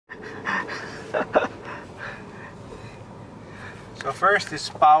So first is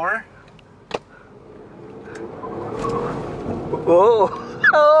power. Oh!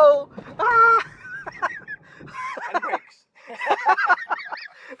 Oh! Ah! And brakes.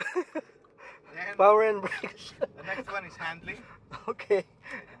 Then Power and brakes. the next one is handling. Okay.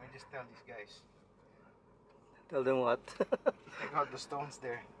 Let me just tell these guys. Tell them what? Take out the stones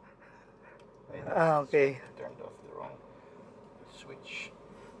there. Okay. Turned off the wrong switch.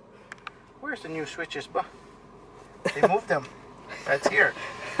 Where's the new switches, ba? They moved them. That's here.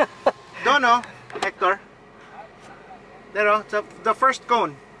 Dono, Hector. There, it's the first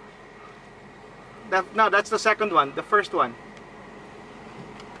cone. No, that's the second one. The first one.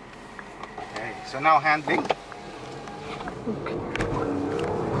 Okay, so now handling.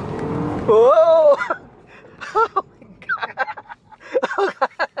 Whoa! Oh my god! Oh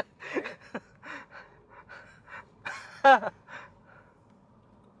god.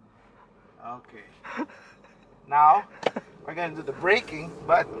 Okay. Now we're gonna do the braking,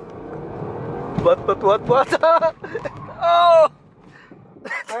 but What? Oh!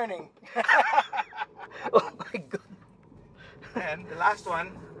 turning. Oh my god. And the last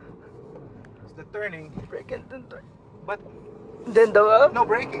one is the turning, Brake and then turn. but Then the no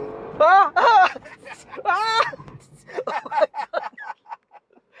braking. Ah! Ah! Ah! Oh my god.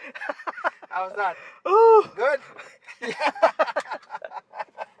 How's that? Oh! Good?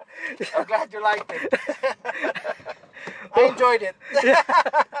 I'm glad you liked it. I enjoyed it.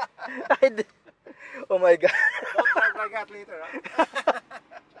 I did. Oh my god. Don't drive like that later.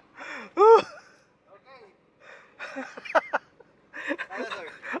 Huh? Okay. Kaya sir,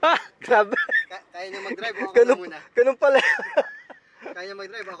 Ah, grabe. kaya niya mag-drive o ako na Ganun, muna? ganun pala. Kaya niya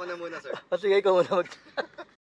mag-drive ako na muna sir. O sige, ikaw muna mag